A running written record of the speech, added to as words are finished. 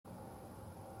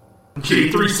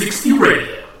J360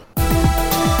 Radio.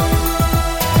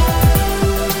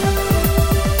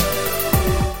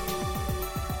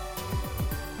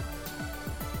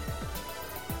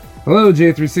 Hello,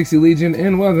 J360 Legion,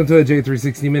 and welcome to a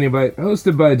J360 Mini Bite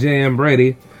hosted by J.M.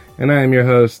 Brady, and I am your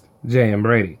host, J.M.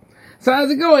 Brady. So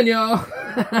how's it going, y'all?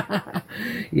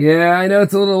 Yeah, I know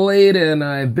it's a little late, and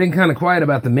I've been kind of quiet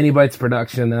about the Mini Bites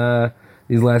production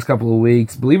these last couple of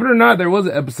weeks. Believe it or not, there was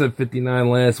an episode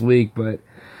 59 last week, but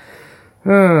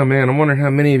oh man, I'm wondering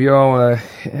how many of y'all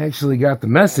actually got the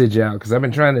message out, because I've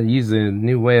been trying to use a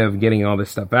new way of getting all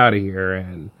this stuff out of here,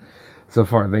 and so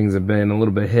far things have been a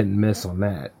little bit hit and miss on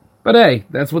that. But hey,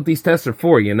 that's what these tests are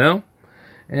for, you know?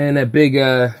 And that big,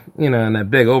 and that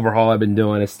big overhaul I've been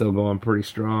doing is still going pretty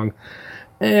strong.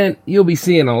 And you'll be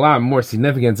seeing a lot more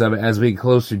significance of it as we get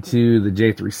closer to the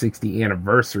J360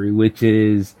 anniversary, which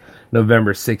is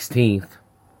November 16th.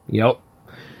 Yep.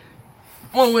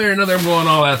 One way or another, I'm going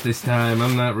all out this time.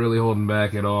 I'm not really holding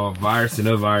back at all. Virus or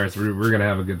no virus, we're going to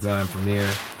have a good time from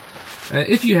here.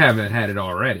 If you haven't had it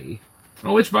already.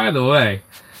 Oh, which, by the way,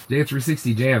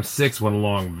 J360 Jam 6 went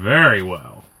along very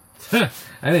well. I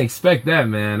didn't expect that,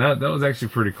 man. That was actually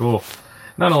pretty cool.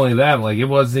 Not only that, like, it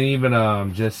wasn't even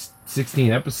just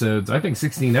 16 episodes. I think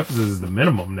 16 episodes is the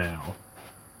minimum now.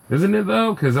 Isn't it,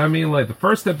 though? Because, I mean, like, the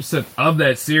first episode of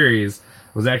that series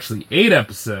was actually 8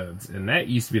 episodes, and that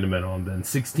used to be the minimum. Then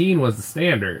 16 was the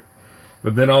standard.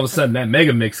 But then all of a sudden, that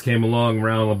Mega Mix came along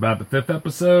around about the 5th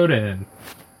episode, and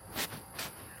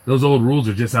those old rules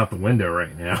are just out the window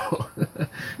right now.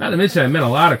 Not to mention, I met a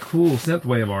lot of cool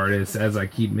synthwave artists as I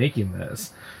keep making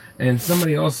this. And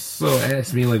somebody also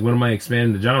asked me, like, when am I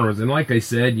expanding the genres? And like I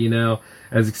said, you know,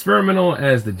 as experimental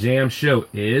as the Jam show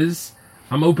is,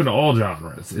 I'm open to all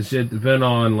genres. It should depend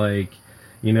on, like,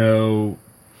 you know,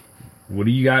 what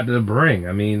do you got to bring?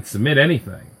 I mean, submit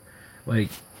anything. Like,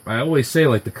 I always say,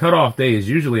 like, the cutoff day is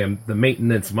usually the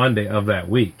maintenance Monday of that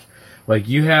week. Like,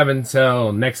 you have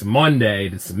until next Monday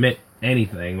to submit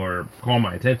anything or call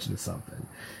my attention to something.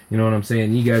 You know what I'm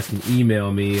saying? You guys can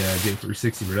email me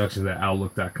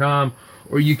j360productions@outlook.com,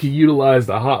 or you can utilize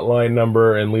the hotline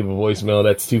number and leave a voicemail.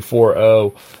 That's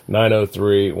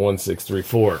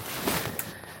 240-903-1634.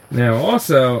 Now,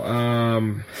 also,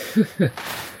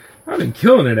 I've been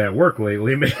killing it at work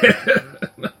lately, man.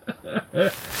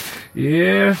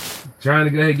 Yeah, trying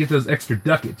to go ahead and get those extra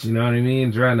ducats, you know what I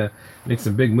mean? Trying to make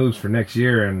some big moves for next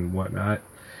year and whatnot.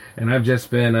 And I've just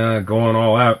been going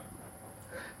all out.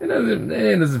 It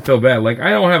doesn't feel bad. Like,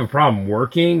 I don't have a problem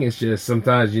working. It's just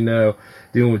sometimes, you know,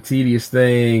 dealing with tedious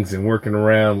things and working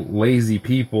around lazy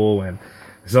people, and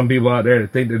some people out there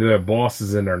that think that they're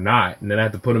bosses and they're not, and then I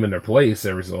have to put them in their place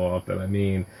every so often. I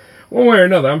mean, one way or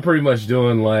another, I'm pretty much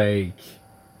doing like,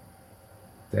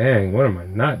 dang, what am I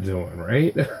not doing,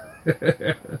 right?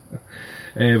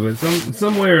 Hey, but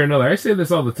some way or another, I say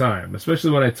this all the time,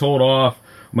 especially when I told off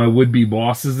my would-be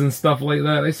bosses and stuff like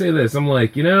that. I say this, I'm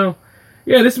like, you know,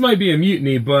 yeah, this might be a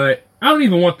mutiny, but I don't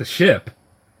even want the ship,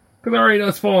 because I already know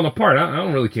it's falling apart. I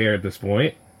don't really care at this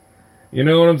point. You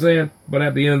know what I'm saying? But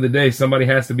at the end of the day, somebody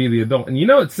has to be the adult. And you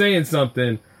know it's saying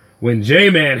something when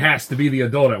J-Man has to be the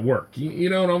adult at work. You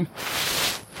know what I'm...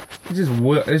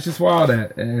 It's just wild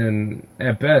and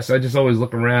at best, I just always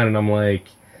look around and I'm like,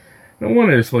 no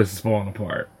wonder this place is falling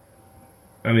apart.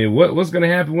 I mean, what's going to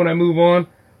happen when I move on?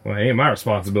 Well, it ain't my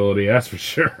responsibility, that's for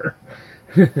sure.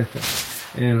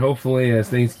 And hopefully, as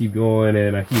things keep going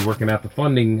and I keep working out the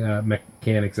funding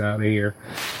mechanics out here,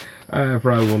 I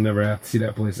probably will never have to see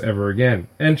that place ever again.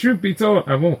 And truth be told,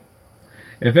 I won't.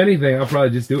 If anything, I'll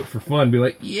probably just do it for fun. Be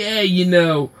like, yeah, you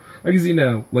know, because, you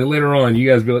know, like later on, you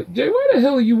guys be like, Jay, why the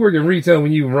hell are you working retail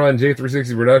when you run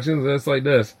J360 Productions? That's like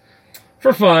this.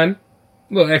 For fun.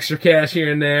 A little extra cash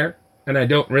here and there. And I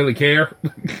don't really care.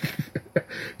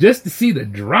 Just to see the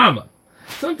drama.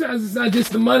 Sometimes it's not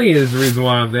just the money is the reason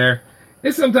why I'm there.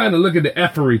 It's sometimes to look at the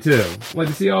effery, too. Like,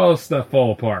 to see all this stuff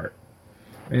fall apart.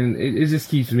 And it just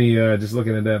keeps me just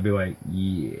looking at that and be like,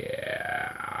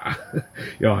 yeah.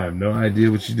 Y'all have no idea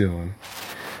what you're doing.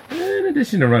 In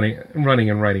addition to running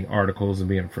and writing articles and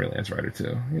being a freelance writer,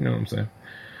 too. You know what I'm saying?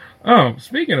 Oh,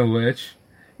 speaking of which,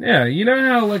 yeah, you know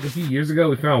how, like, a few years ago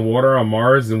we found water on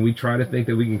Mars and we try to think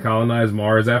that we can colonize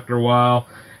Mars after a while?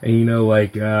 And, you know,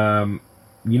 like, you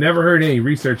never heard any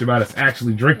research about us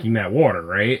actually drinking that water,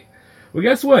 right? Well,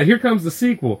 guess what? Here comes the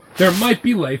sequel. There might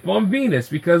be life on Venus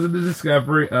because of the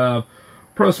discovery of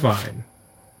Proserpine.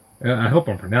 I hope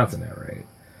I'm pronouncing that right.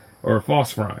 Or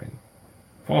phosphorine.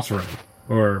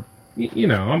 Or, you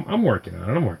know, I'm working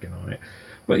on it.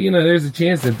 But, you know, there's a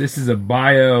chance that this is a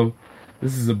bio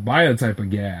type of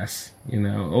gas, you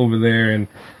know, over there in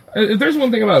If there's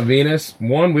one thing about Venus,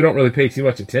 one, we don't really pay too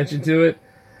much attention to it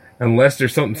unless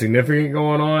there's something significant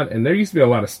going on. And there used to be a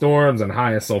lot of storms and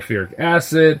high in sulfuric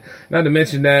acid. Not to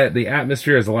mention that the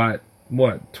atmosphere is a lot,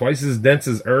 twice as dense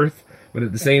as Earth. But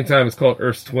at the same time, it's called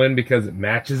Earth's twin because it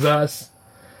matches us.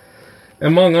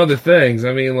 Among other things,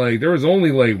 I mean, like, there was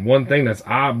only, like, one thing that's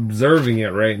observing it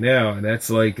right now, and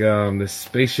that's, like, this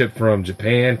spaceship from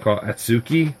Japan called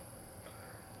Atsuki.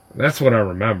 That's what I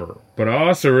remember. But I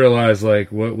also realized, like,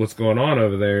 what's going on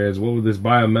over there is, what with this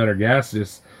biomatter gas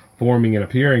just forming and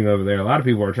appearing over there, a lot of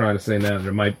people are trying to say now that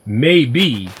there may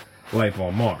be life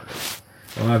on Mars.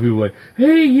 A lot of people are like,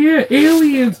 hey, yeah,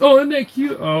 aliens! Oh, isn't that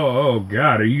cute? Oh,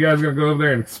 God, are you guys going to go over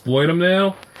there and exploit them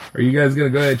now? Are you guys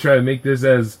going to go ahead and try to make this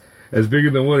as bigger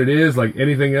than what it is, like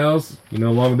anything else,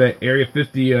 along with that Area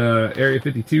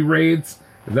 52 raids?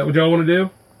 Is that what y'all want to do?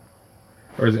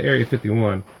 Or is it Area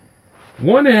 51?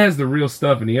 One has the real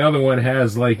stuff, and the other one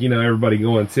has, like, everybody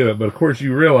going to it. But, of course,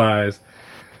 you realize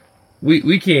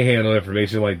we can't handle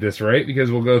information like this, right?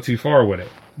 Because we'll go too far with it.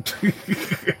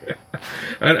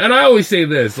 and I always say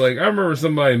this, like, I remember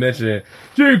somebody mentioning it.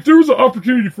 Jay, if there was an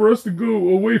opportunity for us to go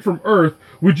away from Earth,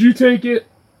 would you take it?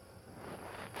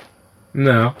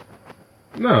 No,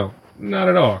 not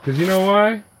at all. Because you know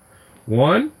why?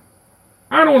 One,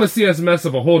 I don't want to see us mess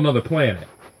up a whole nother planet.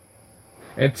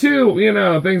 And two,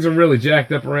 things are really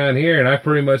jacked up around here, and I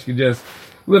pretty much could just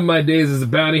live my days as a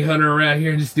bounty hunter around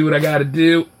here and just do what I gotta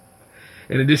do.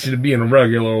 In addition to being a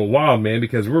regular old wild man,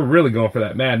 because we're really going for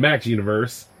that Mad Max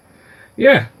universe.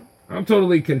 Yeah, I'm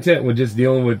totally content with just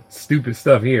dealing with stupid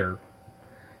stuff here.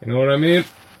 You know what I mean?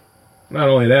 Not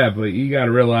only that, but you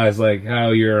gotta realize, like,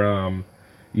 how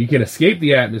you can escape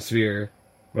the atmosphere,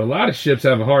 but a lot of ships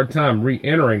have a hard time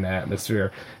re-entering the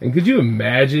atmosphere. And could you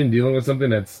imagine dealing with something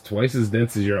that's twice as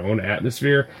dense as your own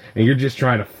atmosphere, and you're just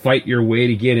trying to fight your way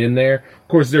to get in there? Of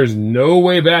course, there's no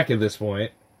way back at this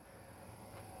point.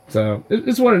 So,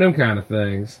 it's one of them kind of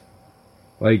things.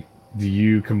 Like, do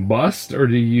you combust, or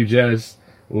do you just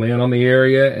land on the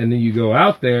area, and then you go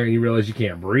out there and you realize you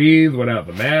can't breathe without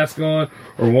the mask on,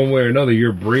 or one way or another,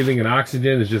 you're breathing and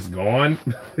oxygen is just gone?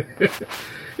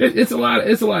 It's a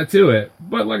lot to it.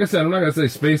 But like I said, I'm not going to say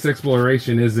space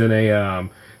exploration isn't a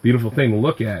beautiful thing to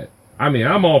look at. I mean,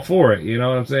 I'm all for it, you know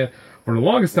what I'm saying? For the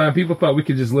longest time, people thought we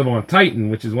could just live on Titan,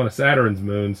 which is one of Saturn's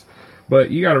moons. But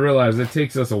you got to realize it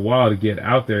takes us a while to get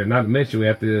out there. Not to mention we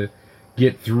have to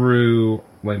get through,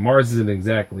 like, Mars isn't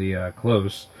exactly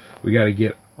close. We got to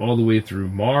get all the way through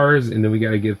Mars, and then we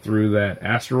got to get through that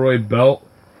asteroid belt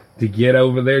to get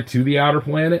over there to the outer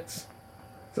planets.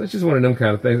 So it's just one of them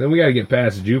kind of things. And we got to get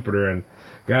past Jupiter, and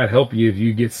God help you if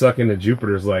you get sucked into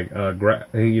Jupiter's, like,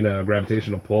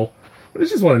 gravitational pull. But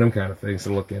it's just one of them kind of things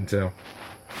to look into.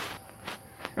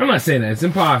 I'm not saying that it's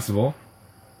impossible,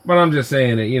 but I'm just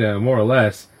saying that, more or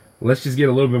less, let's just get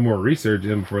a little bit more research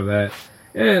in for that.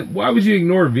 And why would you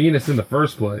ignore Venus in the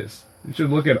first place? You should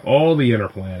look at all the inner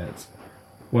planets.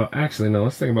 Well, actually, no,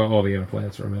 let's think about all the inner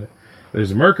planets for a minute.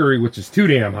 There's Mercury, which is too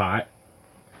damn hot.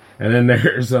 And then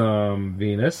there's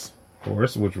Venus, of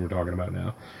course, which we're talking about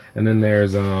now. And then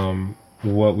there's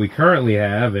what we currently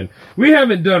have. And we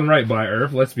haven't done right by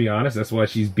Earth, let's be honest. That's why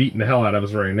she's beating the hell out of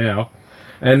us right now.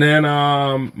 And then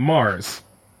Mars.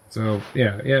 So,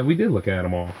 yeah, we did look at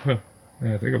them all. Huh.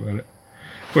 Yeah, think about it.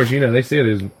 Of course, they say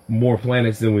there's more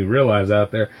planets than we realize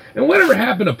out there. And whatever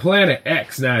happened to Planet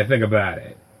X, now I think about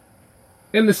it?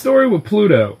 And the story with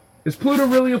Pluto. Is Pluto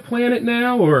really a planet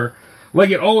now? Or like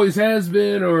it always has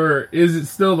been? Or is it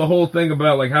still the whole thing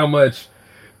about, like, how much,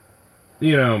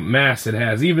 mass it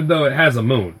has, even though it has a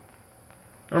moon?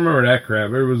 I remember that crap.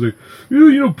 Everyone's like,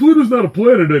 Pluto's not a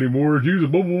planet anymore. It's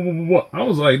using blah, blah, blah, blah, blah. I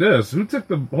was like this. Who took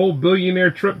the whole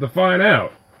billionaire trip to find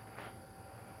out?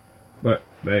 But,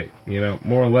 hey,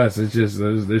 more or less, it's just,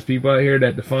 there's people out here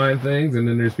that define things, and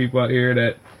then there's people out here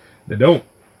that don't.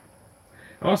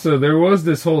 Also, there was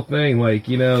this whole thing, like,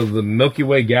 the Milky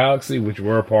Way galaxy, which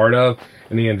we're a part of,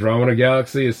 and the Andromeda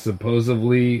galaxy is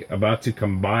supposedly about to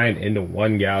combine into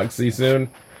one galaxy soon.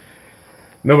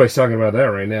 Nobody's talking about that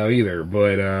right now either,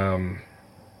 but I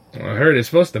heard it's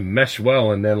supposed to mesh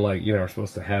well, and then, like, we're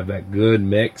supposed to have that good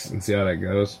mix and see how that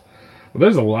goes. Well,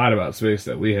 there's a lot about space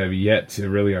that we have yet to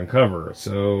really uncover,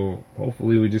 so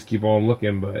hopefully we just keep on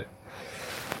looking. But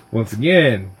once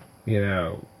again,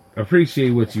 appreciate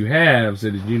what you have so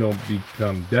that you don't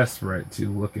become desperate to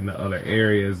look into other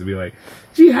areas to be like,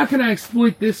 gee, how can I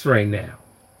exploit this right now?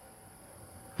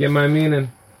 Get my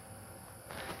meaning?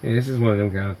 Yeah, this is one of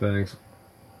them kind of things.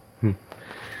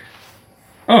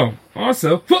 Oh,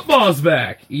 also, football's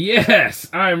back. Yes,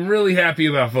 I'm really happy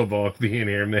about football being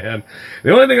here, man.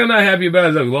 The only thing I'm not happy about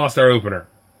is that we lost our opener.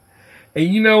 And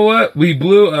you know what? We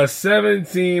blew a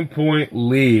 17-point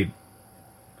lead.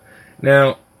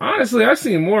 Now, honestly, I've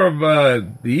seen more of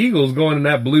the Eagles going in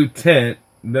that blue tent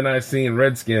than I've seen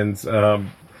Redskins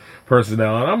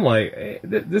personnel. And I'm like, hey,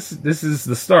 this is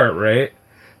the start, right?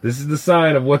 This is the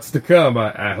sign of what's to come.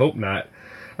 I hope not.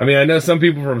 I mean, I know some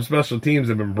people from special teams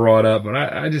have been brought up, but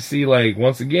I just see, like,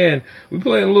 once again, we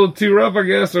playing a little too rough, I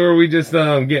guess, or are we just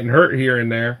getting hurt here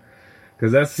and there?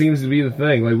 Because that seems to be the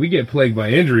thing. Like, we get plagued by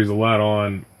injuries a lot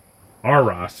on our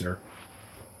roster.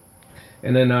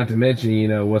 And then not to mention, you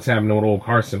know, what's happening with old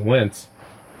Carson Wentz.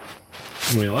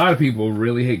 I mean, a lot of people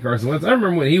really hate Carson Wentz. I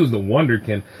remember when he was the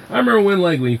wonderkin. I remember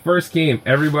when he first came,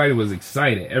 everybody was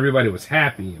excited. Everybody was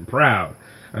happy and proud.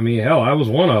 I mean, hell, I was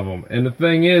one of them. And the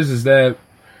thing is that,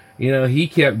 you know, he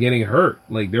kept getting hurt.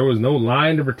 Like, there was no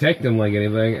line to protect him like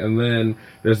anything. And then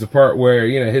there's the part where,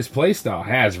 you know, his play style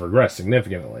has regressed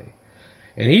significantly.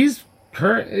 And is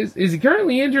he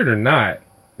currently injured or not?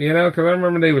 You know, because I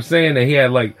remember they were saying that he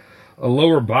had, like, a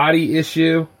lower body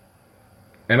issue.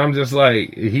 And I'm just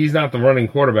like, he's not the running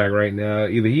quarterback right now.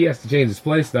 Either he has to change his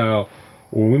play style,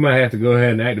 or we might have to go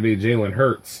ahead and activate Jalen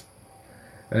Hurts.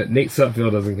 Nate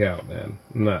Sutfield doesn't count, man.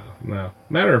 No.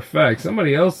 Matter of fact,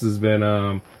 somebody else has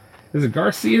been... is it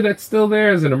Garcia that's still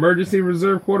there as an emergency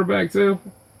reserve quarterback too?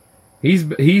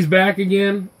 He's back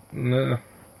again? No.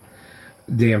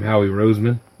 Damn Howie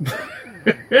Roseman.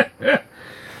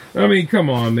 I mean, come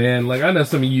on, man. Like, I know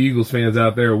some of you Eagles fans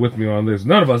out there are with me on this.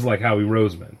 None of us like Howie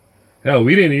Roseman. Hell,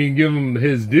 we didn't even give him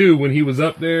his due when he was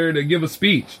up there to give a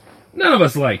speech. None of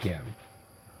us like him.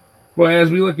 Well,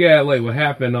 as we look at like what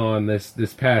happened on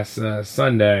this past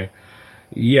Sunday,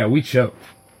 yeah, we choked.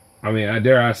 I mean, I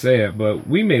dare I say it, but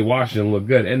we made Washington look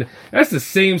good. And that's the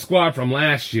same squad from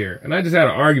last year. And I just had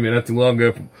an argument not too long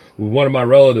ago with one of my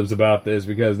relatives about this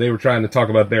because they were trying to talk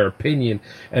about their opinion.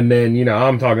 And then, you know,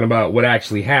 I'm talking about what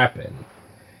actually happened.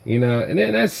 You know, and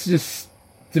then that's just,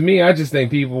 to me, I just think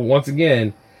people, once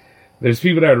again, there's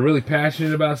people that are really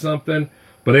passionate about something,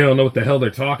 but they don't know what the hell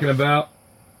they're talking about.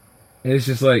 And it's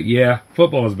just like, yeah,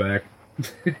 football's back.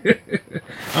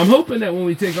 I'm hoping that when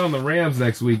we take on the Rams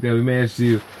next week that we manage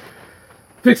to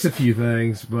fix a few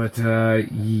things, but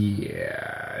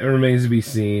yeah, it remains to be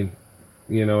seen.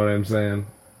 You know what I'm saying?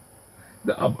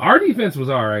 Our defense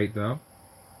was all right though.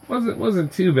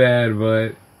 wasn't too bad,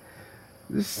 but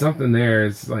there's something there.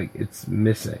 It's like it's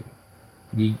missing.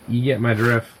 You get my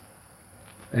drift.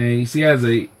 And you see,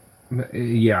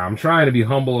 I'm trying to be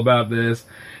humble about this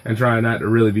and trying not to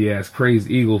really be as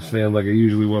crazy Eagles fan like I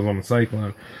usually was on the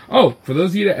Cyclone. Oh, for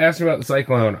those of you that asked me about the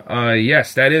Cyclone,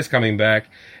 yes, that is coming back.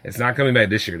 It's not coming back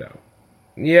this year, though.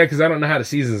 Yeah, because I don't know how the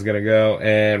season's going to go.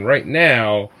 And right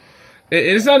now,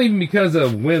 it's not even because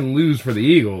of win-lose for the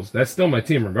Eagles. That's still my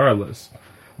team regardless.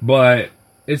 But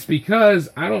it's because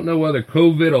I don't know whether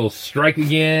COVID will strike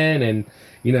again and,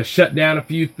 you know, shut down a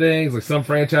few things. Like some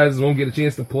franchises won't get a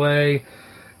chance to play,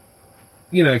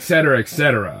 you know, et cetera, et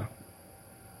cetera.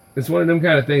 It's one of them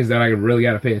kind of things that I really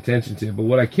got to pay attention to. But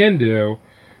what I can do,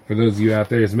 for those of you out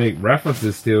there, is make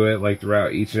references to it, like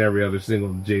throughout each and every other single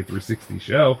J360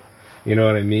 show. You know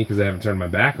what I mean? Because I haven't turned my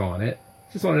back on it.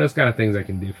 Just one of those kind of things I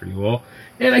can do for you all.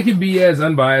 And I can be as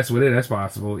unbiased with it as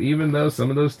possible, even though some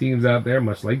of those teams out there,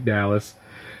 much like Dallas,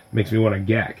 makes me want to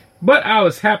gag. But I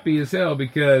was happy as hell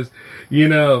because, you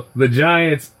know, the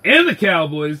Giants and the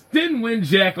Cowboys didn't win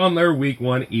jack on their week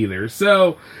one either.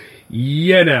 So,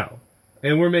 you know.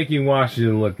 And we're making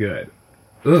Washington look good.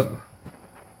 Ugh.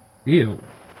 Ew.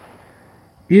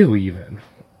 Ew, even.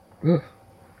 Ugh.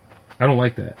 I don't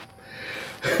like that.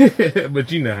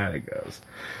 But you know how it goes.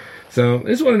 So,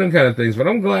 it's one of them kind of things. But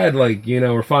I'm glad, like, you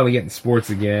know, we're finally getting sports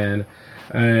again.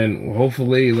 And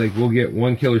hopefully, like, we'll get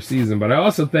one killer season. But I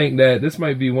also think that this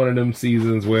might be one of them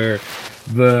seasons where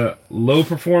the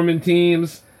low-performing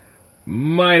teams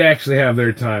might actually have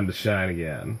their time to shine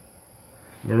again.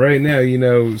 But right now, you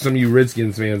know, some of you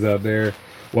Redskins fans out there,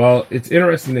 while it's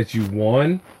interesting that you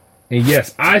won, and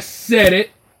yes, I said it.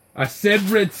 I said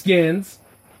Redskins.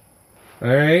 All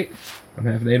right? I'm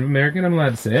half Native American. I'm allowed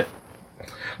to say it.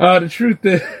 The truth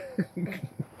is...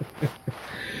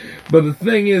 But the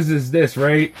thing is this,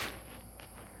 right?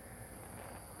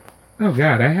 Oh,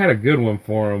 God, I had a good one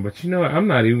for him. But you know what? I'm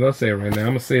not even going to say it right now. I'm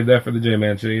going to save that for the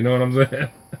J-Man show. You know what I'm saying?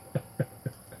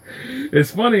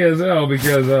 It's funny as hell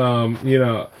because, you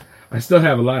know, I still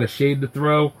have a lot of shade to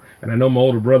throw. And I know my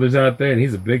older brother's out there, and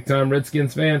he's a big-time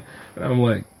Redskins fan. And I'm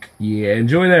like, yeah,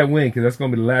 enjoy that win because that's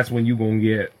going to be the last one you're going to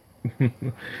get.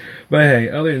 But hey,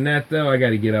 other than that though, I got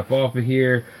to get up off of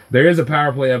here. There is a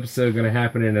Power Play episode going to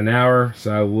happen in an hour,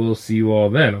 so I will see you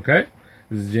all then, okay?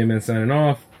 This is J-Man signing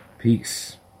off.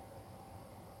 Peace.